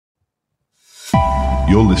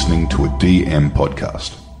You're listening to a DM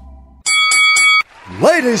podcast.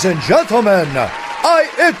 Ladies and gentlemen, I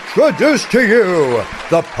introduce to you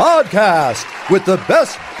the podcast with the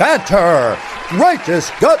best banter,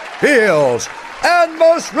 greatest gut feels, and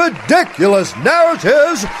most ridiculous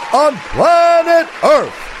narratives on planet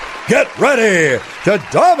Earth. Get ready to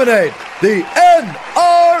dominate the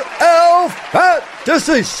NRL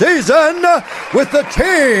fantasy season with the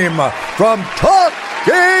team from Talking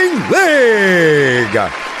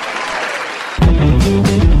League.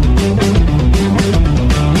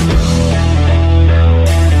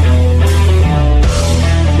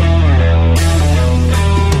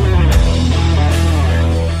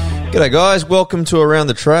 G'day guys, welcome to Around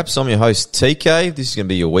the Traps. I'm your host TK. This is going to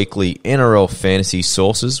be your weekly NRL fantasy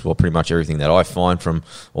sources. Well, pretty much everything that I find from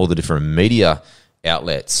all the different media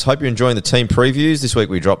outlets. Hope you're enjoying the team previews. This week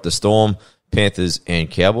we dropped the Storm, Panthers and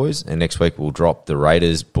Cowboys. And next week we'll drop the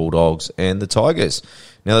Raiders, Bulldogs and the Tigers.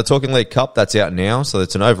 Now the Talking League Cup, that's out now. So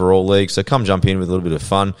it's an overall league. So come jump in with a little bit of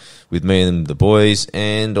fun with me and the boys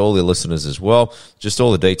and all the listeners as well. Just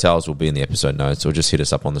all the details will be in the episode notes, or just hit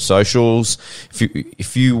us up on the socials.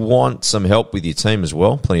 If you want some help with your team as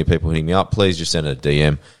well, plenty of people hitting me up, please just send a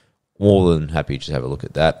DM. More than happy to have a look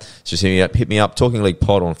at that. Just hit me up, Talking League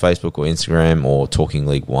Pod on Facebook or Instagram, or Talking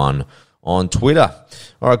League 1 on Twitter.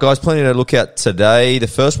 All right, guys, plenty to look at today. The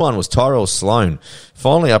first one was Tyrell Sloan,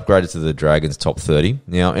 finally upgraded to the Dragons top 30.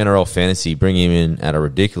 Now, NRL Fantasy bring him in at a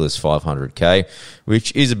ridiculous $500K,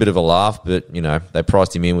 which is a bit of a laugh, but, you know, they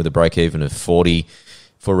priced him in with a break-even of 40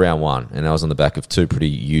 for round one, and that was on the back of two pretty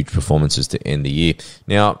huge performances to end the year.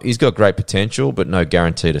 Now, he's got great potential, but no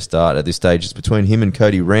guarantee to start. At this stage, it's between him and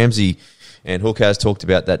Cody Ramsey, and Hook has talked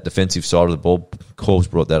about that defensive side of the ball. Corb's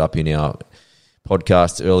brought that up in our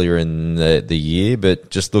podcast earlier in the year, but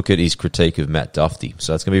just look at his critique of Matt Duffy.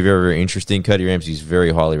 So it's going to be very, very interesting. Cody Ramsey's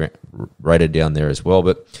very highly rated down there as well.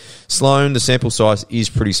 But Sloan, the sample size is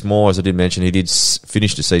pretty small. As I did mention, he did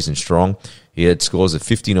finish the season strong. He had scores of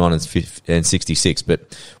 59 and 66.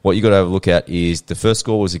 But what you got to have a look at is the first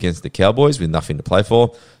score was against the Cowboys with nothing to play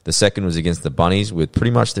for. The second was against the Bunnies with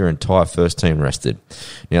pretty much their entire first team rested.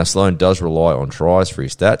 Now, Sloan does rely on tries for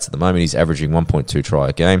his stats. At the moment, he's averaging 1.2 try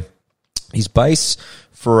a game. His base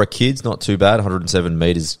for a kid's not too bad, 107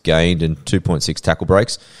 metres gained and 2.6 tackle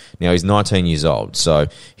breaks. Now, he's 19 years old, so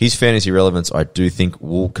his fantasy relevance, I do think,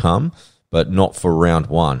 will come, but not for round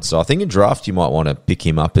one. So I think in draft, you might want to pick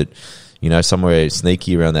him up at, you know, somewhere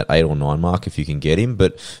sneaky around that 8 or 9 mark if you can get him.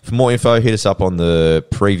 But for more info, hit us up on the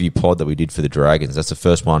preview pod that we did for the Dragons. That's the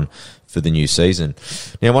first one for the new season.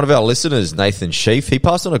 Now, one of our listeners, Nathan Sheaf, he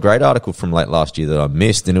passed on a great article from late last year that I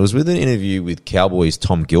missed, and it was with an interview with Cowboys'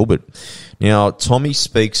 Tom Gilbert. Now, Tommy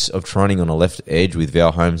speaks of training on a left edge with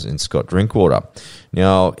Val Holmes and Scott Drinkwater.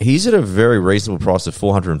 Now, he's at a very reasonable price of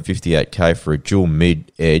 $458K for a dual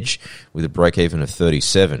mid-edge with a break-even of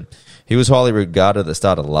 37. He was highly regarded at the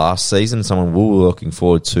start of last season, someone we were looking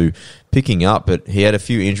forward to picking up, but he had a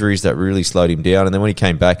few injuries that really slowed him down, and then when he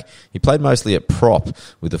came back, he played mostly at prop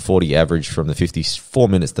with a 40 average from the 54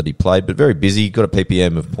 minutes that he played, but very busy, got a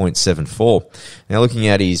PPM of .74. Now, looking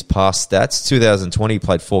at his past stats, 2020, he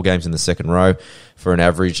played 4 games in the second row for an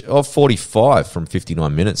average of 45 from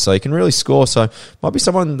 59 minutes, so he can really score, so might be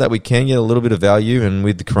someone that we can get a little bit of value, and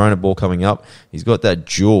with the Corona ball coming up, he's got that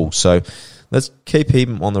duel, so let's keep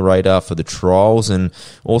him on the radar for the trials, and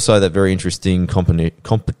also that very interesting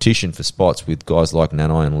competition for spots with guys like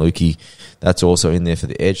Nanai and Lukey. That's also in there for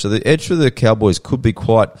the edge. So the edge for the Cowboys could be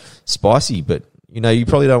quite spicy, but you know, you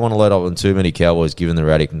probably don't want to load up on too many Cowboys given the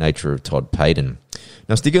erratic nature of Todd Payten.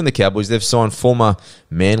 Now, sticking on the Cowboys, they've signed former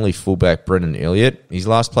Manly fullback Brendan Elliott. He's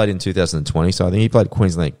last played in 2020, so I think he played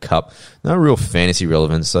Queensland Cup. No real fantasy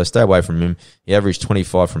relevance, so stay away from him. He averaged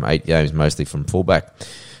 25 from 8 games, mostly from fullback.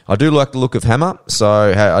 I do like the look of Hammer, so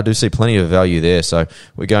I do see plenty of value there. So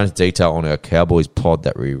we're going into detail on our Cowboys pod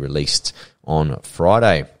that we released on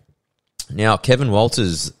Friday. Now, Kevin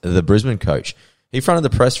Walters, the Brisbane coach, he fronted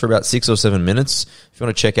the press for about 6 or 7 minutes. If you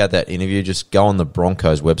want to check out that interview, just go on the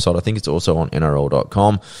Broncos website. I think it's also on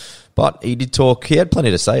NRL.com. But he did talk, he had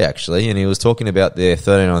plenty to say actually, and he was talking about their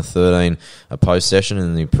 13-on-13 post-session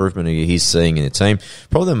and the improvement he's seeing in the team.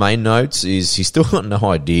 Probably the main notes is he's still got no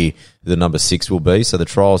idea who the number 6 will be, so the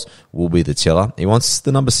trials will be the teller. He wants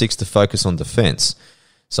the number 6 to focus on defence.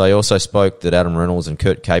 So he also spoke that Adam Reynolds and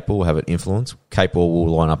Kurt Capewell will have an influence. Capewell will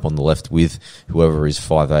line up on the left with whoever is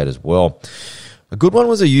 5'8" as well. A good one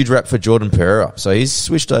was a huge rap for Jordan Pereira. So he's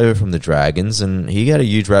switched over from the Dragons, and he had a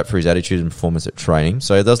huge rap for his attitude and performance at training.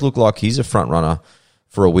 So it does look like he's a front runner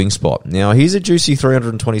for a wing spot. Now, he's a juicy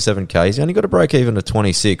 327K. He's only got a break even of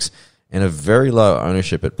 26, and a very low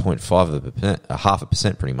ownership at 0.5%,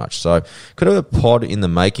 0.5% pretty much. So could have a pod in the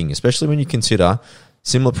making, especially when you consider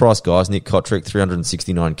similar price guys. Nick Kotrick,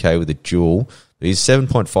 369k with a dual. He's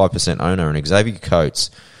 7.5% owner, and Xavier Coates,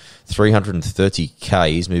 330k.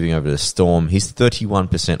 He's moving over to the Storm. He's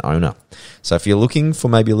 31% owner. So if you're looking for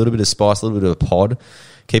maybe a little bit of spice, a little bit of a pod,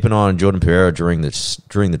 keep an eye on Jordan Pereira during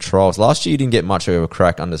the trials. Last year, he didn't get much of a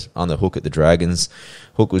crack on the Hook at the Dragons.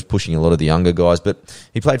 Hook was pushing a lot of the younger guys, but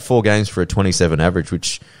he played 4 games for a 27 average,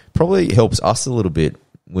 which probably helps us a little bit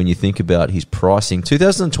when you think about his pricing.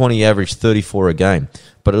 2020 he averaged 34 a game,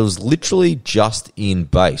 but it was literally just in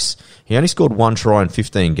base. He only scored 1 try in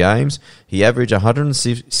 15 games. He averaged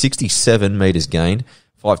 167 metres gained,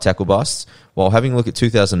 5 tackle busts. While having a look at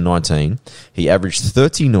 2019, he averaged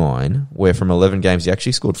 39, where from 11 games he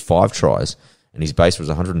actually scored 5 tries, and his base was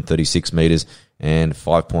 136 metres and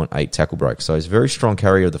 5.8 tackle breaks. So he's a very strong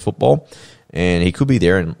carrier of the football, and he could be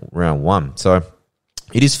there in round 1. So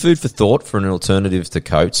it is food for thought for an alternative to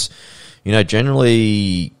Coates. You know,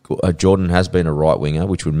 generally, Jordan has been a right winger,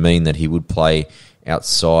 which would mean that he would play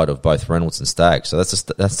outside of both Reynolds and Staggs. So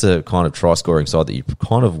that's the kind of try-scoring side that you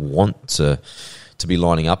kind of want to be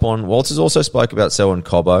lining up on. Walters also spoke about Selwyn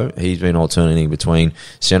Cobbo. He's been alternating between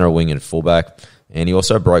centre wing and fullback, and he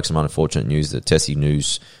also broke some unfortunate news that Tessie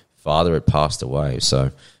New's father had passed away.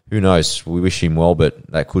 So who knows? We wish him well, but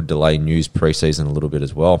that could delay News pre-season a little bit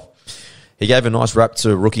as well. He gave a nice rap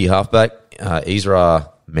to rookie halfback,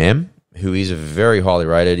 Ezra Mem, who is very highly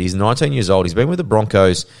rated. He's 19 years old. He's been with the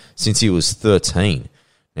Broncos since he was 13.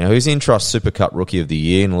 Now, he's in Trust Super Cup Rookie of the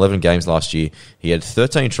Year. In 11 games last year, he had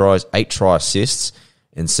 13 tries, 8 try assists,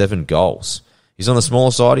 and 7 goals. He's on the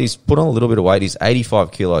smaller side. He's put on a little bit of weight. He's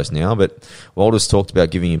 85 kilos now, but Walters talked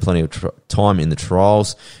about giving him plenty of time in the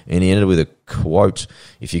trials, and he ended with a quote,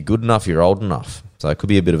 "If you're good enough, you're old enough." So it could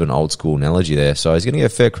be a bit of an old school analogy there. So he's going to get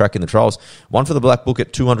a fair crack in the trials. One for the Black Book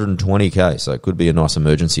at 220k, so it could be a nice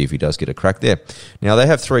emergency if he does get a crack there. Now, they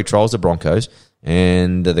have 3 trials, the Broncos,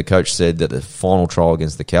 and the coach said that the final trial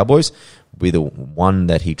against the Cowboys will be the one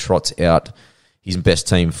that he trots out his best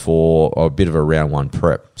team for a bit of a round 1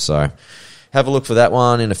 prep. So have a look for that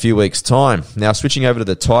one in a few weeks' time. Now, switching over to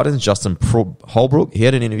the Titans, Justin Holbrook, he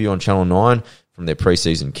had an interview on Channel 9 from their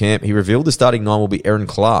preseason camp. He revealed the starting 9 will be Aaron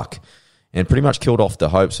Clark, and pretty much killed off the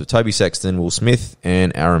hopes of Toby Sexton, Will Smith,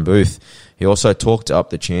 and Aaron Booth. He also talked up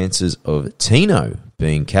the chances of Tino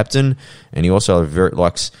being captain, and he also very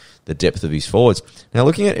likes the depth of his forwards. Now,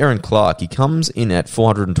 looking at Aaron Clark, he comes in at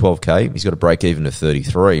 412k. He's got a break-even of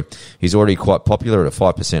 33. He's already quite popular at a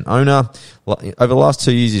 5% owner. Over the last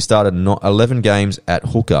 2 years, he started 11 games at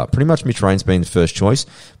hooker. Pretty much Mitch Rain's been the first choice,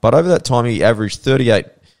 but over that time, he averaged 38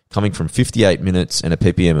 coming from 58 minutes and a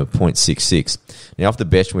PPM of 0.66. Now, off the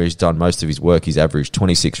bench where he's done most of his work, he's averaged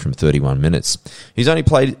 26 from 31 minutes. He's only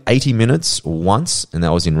played 80 minutes once, and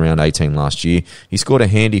that was in round 18 last year. He scored a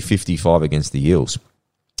handy 55 against the Eels.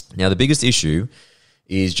 Now, the biggest issue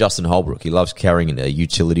is Justin Holbrook. He loves carrying a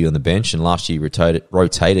utility on the bench, and last year he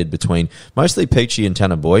rotated between mostly Peachy and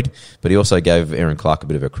Tanner Boyd, but he also gave Aaron Clark a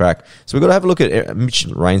bit of a crack. So we've got to have a look at Mitch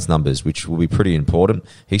Rain's numbers, which will be pretty important.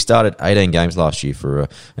 He started 18 games last year for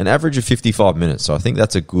an average of 55 minutes, so I think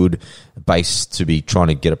that's a good base to be trying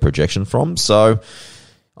to get a projection from. So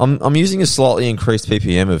I'm using a slightly increased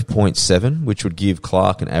PPM of 0.7, which would give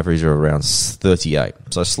Clark an average of around 38.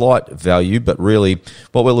 So slight value, but really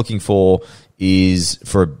what we're looking for is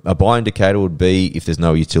for a buy indicator would be if there's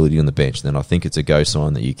no utility on the bench. Then I think it's a go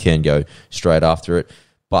sign that you can go straight after it.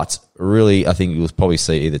 But really, I think you'll probably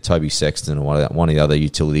see either Toby Sexton or one of the other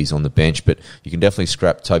utilities on the bench. But you can definitely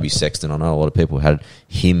scrap Toby Sexton. I know a lot of people had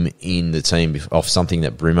him in the team off something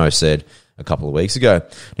that Brimo said a couple of weeks ago.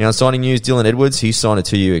 Now, in signing news, Dylan Edwards, he signed a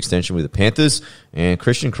 2-year extension with the Panthers, and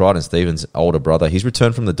Christian Crichton, Stephen's older brother, he's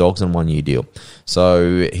returned from the Dogs on a 1-year deal.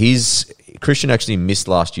 So Christian actually missed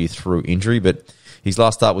last year through injury, but his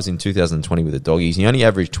last start was in 2020 with the Doggies. He only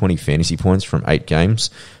averaged 20 fantasy points from 8 games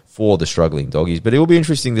for the struggling Doggies, but it will be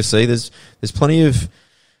interesting to see. There's plenty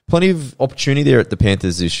of opportunity there at the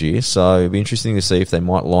Panthers this year, so it'll be interesting to see if they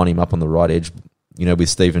might line him up on the right edge, with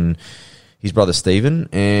Stephen, his brother Stephen,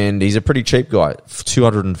 and he's a pretty cheap guy,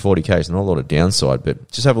 240k, so not a lot of downside,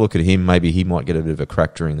 but just have a look at him. Maybe he might get a bit of a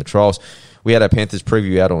crack during the trials. We had our Panthers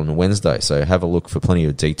preview out on Wednesday, so have a look for plenty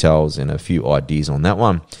of details and a few ideas on that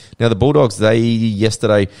one. Now, the Bulldogs, they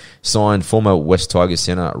yesterday signed former West Tigers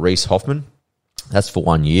centre Reece Hoffman. That's for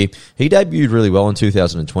 1 year. He debuted really well in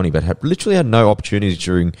 2020, but literally had no opportunities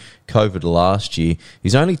during COVID last year.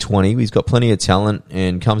 He's only 20. He's got plenty of talent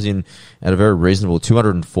and comes in at a very reasonable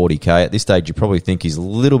 240K. At this stage, you probably think he's a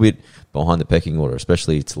little bit behind the pecking order,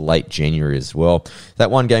 especially it's late January as well.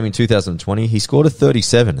 That one game in 2020, he scored a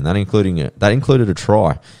 37, and that included a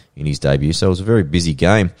try in his debut, so it was a very busy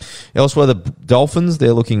game. Elsewhere, the Dolphins,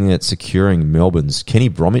 they're looking at securing Melbourne's Kenny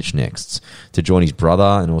Bromwich next to join his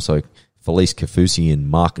brother and also Felice Kafusi and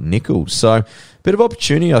Mark Nichols. So, a bit of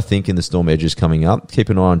opportunity, I think, in the Storm Edges coming up. Keep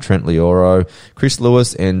an eye on Trent Leoro, Chris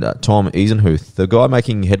Lewis, and Tom Eisenhuth. The guy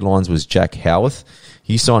making headlines was Jack Howarth.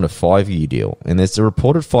 He signed a 5-year deal, and there's a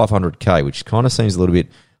reported $500K, which kind of seems a little bit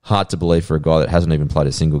hard to believe for a guy that hasn't even played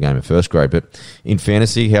a single game in first grade. But in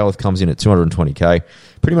fantasy, Howarth comes in at $220K,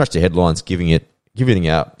 pretty much the headlines giving everything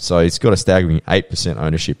out. So it's got a staggering 8%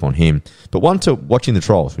 ownership on him. But one to watching the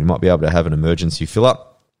trials. We might be able to have an emergency fill-up.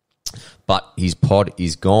 But his pod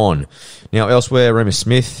is gone. Now, elsewhere, Remus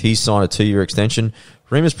Smith, he's signed a 2-year extension.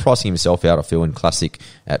 Remus pricing himself out, I feel, in Classic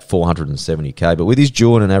at $470K. But with his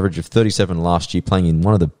duel and an average of 37 last year, playing in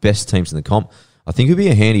one of the best teams in the comp, I think he'll be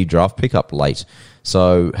a handy draft pickup late.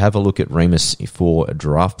 So have a look at Remus for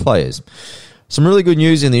draft players. Some really good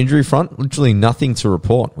news in the injury front. Literally nothing to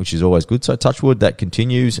report, which is always good. So touch wood, that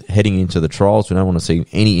continues heading into the trials. We don't want to see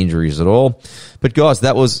any injuries at all. But guys,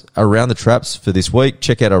 that was Around the Traps for this week.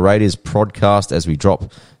 Check out our Raiders podcast as we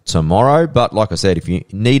drop tomorrow. But like I said, if you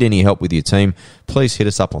need any help with your team, please hit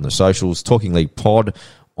us up on the socials. Talking League Pod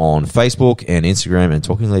on Facebook and Instagram, and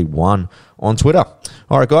Talking League 1 on Twitter.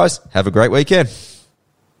 All right, guys, have a great weekend.